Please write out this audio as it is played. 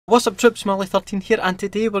What's up troops, Smiley13 here, and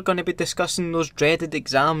today we're going to be discussing those dreaded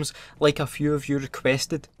exams like a few of you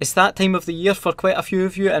requested. It's that time of the year for quite a few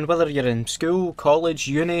of you, and whether you're in school, college,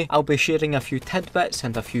 uni, I'll be sharing a few tidbits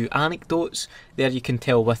and a few anecdotes. There you can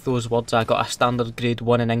tell with those words I got a standard grade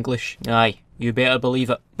 1 in English. Aye, you better believe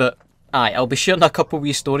it. But aye, I'll be sharing a couple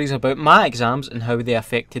wee stories about my exams and how they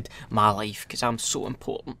affected my life, because I'm so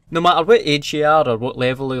important. No matter what age you are or what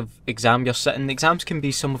level of exam you're sitting, exams can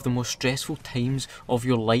be some of the most stressful times of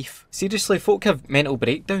your life. Seriously, folk have mental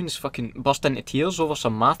breakdowns, fucking burst into tears over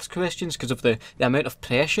some maths questions because of the amount of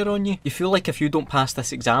pressure on you. You feel like if you don't pass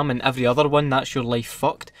this exam and every other one, that's your life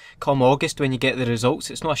fucked. Come August when you get the results,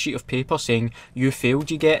 it's not a sheet of paper saying you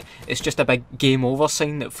failed you get, it's just a big game over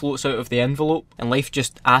sign that floats out of the envelope, and life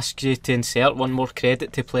just asks you to insert one more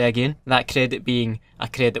credit to play again. That credit being a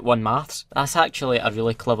credit 1 maths. That's actually a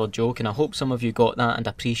really clever joke, and I hope some of you got that and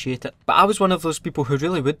appreciate it. But I was one of those people who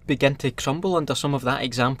really would begin to crumble under some of that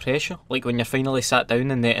exam pressure. Like when you're finally sat down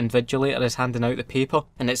and the invigilator is handing out the paper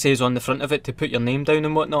and it says on the front of it to put your name down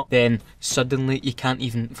and whatnot, then suddenly you can't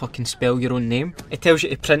even fucking spell your own name. It tells you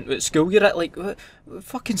to print what school you're at. Like, what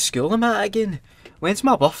fucking school am I at again? When's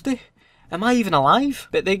my birthday? Am I even alive?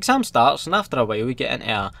 But the exam starts, and after a while we get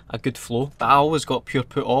into a good flow. But I always got pure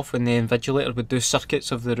put off when the invigilator would do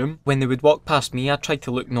circuits of the room. When they would walk past me, I tried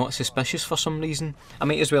to look not suspicious for some reason. I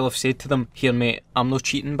might as well have said to them, "Here mate, I'm no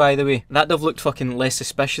cheating by the way." That'd have looked fucking less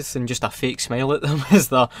suspicious than just a fake smile at them as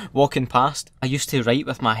they're walking past. I used to write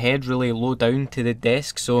with my head really low down to the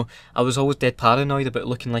desk, so I was always dead paranoid about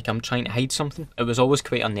looking like I'm trying to hide something. It was always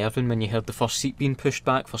quite unnerving when you heard the first seat being pushed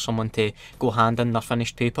back for someone to go hand in their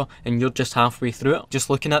finished paper, and you're just halfway through it,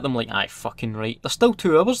 just looking at them like, aye, fucking right. There's still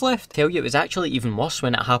 2 hours left. Tell you, it was actually even worse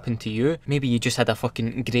when it happened to you. Maybe you just had a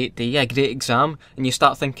fucking great day, a great exam, and you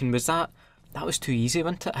start thinking, that was too easy,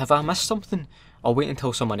 wasn't it? Have I missed something? I'll wait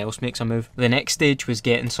until someone else makes a move. The next stage was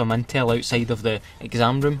getting some intel outside of the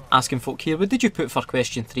exam room, asking folk here, what did you put for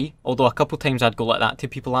question 3? Although a couple times I'd go like that to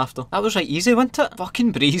people after. That was right easy, wasn't it?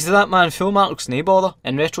 Fucking breeze that man, full marks, nae bother.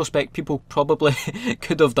 In retrospect, people probably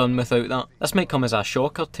could have done without that. This might come as a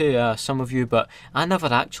shocker to some of you, but I never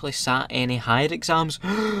actually sat any higher exams.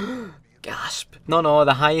 Gasp. No,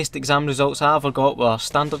 the highest exam results I ever got were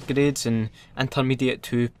standard grades in intermediate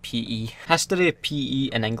 2 PE. History, PE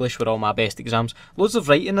and English were all my best exams. Loads of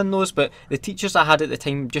writing in those, but the teachers I had at the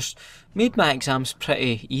time just made my exams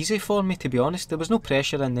pretty easy for me, to be honest. There was no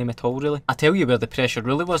pressure in them at all, really. I tell you where the pressure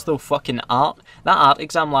really was though, fucking art. That art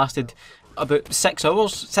exam lasted about 6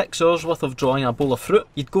 hours. 6 hours worth of drawing a bowl of fruit.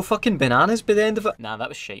 You'd go fucking bananas by the end of it. Nah, that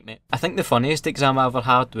was shite, mate. I think the funniest exam I ever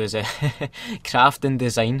had was craft and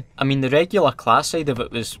design. I mean, the regular class side of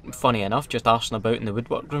it was funny enough, just arsing about in the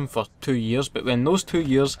woodwork room for 2 years, but when those 2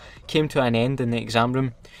 years came to an end in the exam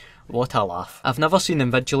room, what a laugh. I've never seen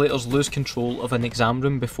invigilators lose control of an exam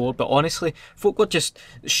room before, but honestly, folk were just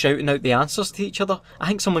shouting out the answers to each other. I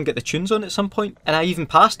think someone got the tunes on at some point, and I even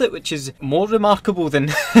passed it, which is more remarkable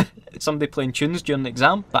than somebody playing tunes during the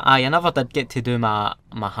exam. But I never did get to do my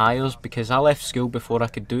hires because I left school before I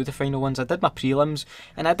could do the final ones. I did my prelims,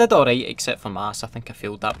 and I did alright except for maths. I think I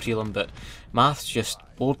failed that prelim, but maths just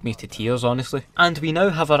bored me to tears, honestly. And we now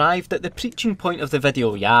have arrived at the preaching point of the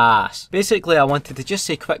video, yes. Basically, I wanted to just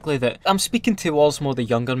say quickly that I'm speaking towards more the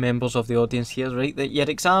younger members of the audience here, right? That your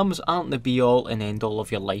exams aren't the be-all and end-all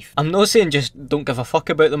of your life. I'm not saying just don't give a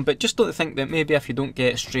fuck about them, but just don't think that maybe if you don't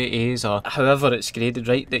get straight A's or however it's graded,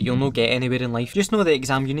 right, that you'll not get anywhere in life. Just know the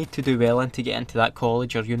exam you need to do well in to get into that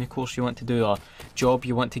college or uni course you want to do or job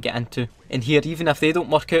you want to get into. And here, even if they don't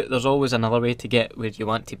work out, there's always another way to get where you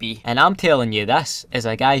want to be. And I'm telling you this as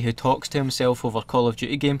a guy who talks to himself over Call of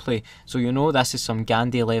Duty gameplay, so you know this is some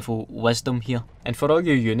Gandhi level wisdom here. And for all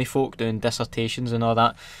you uni folk doing dissertations and all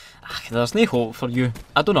that, there's no hope for you.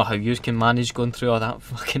 I don't know how you can manage going through all that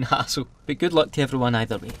fucking hassle. But good luck to everyone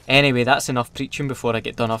either way. Anyway, that's enough preaching before I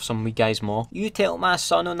get done off some wee guys more. You tell my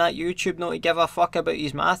son on that YouTube not to give a fuck about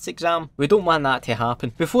his maths exam. We don't want that to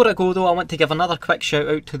happen. Before I go though, I want to give another quick shout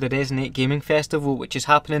out to the Resonate Gaming Festival, which is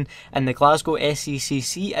happening in the Glasgow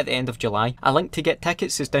SECC at the end of July. A link to get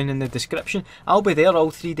tickets is down in the description. I'll be there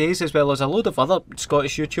all 3 days, as well as a load of other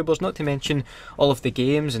Scottish YouTubers, not to mention all of the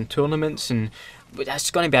games and tournaments, and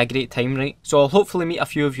it's going to be a great time, right? So I'll hopefully meet a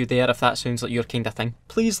few of you there if that sounds like your kind of thing.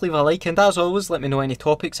 Please leave a like, and as always, let me know any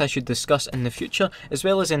topics I should discuss in the future, as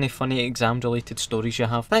well as any funny exam related stories you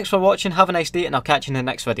have. Thanks for watching, have a nice day, and I'll catch you in the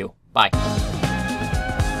next video. Bye.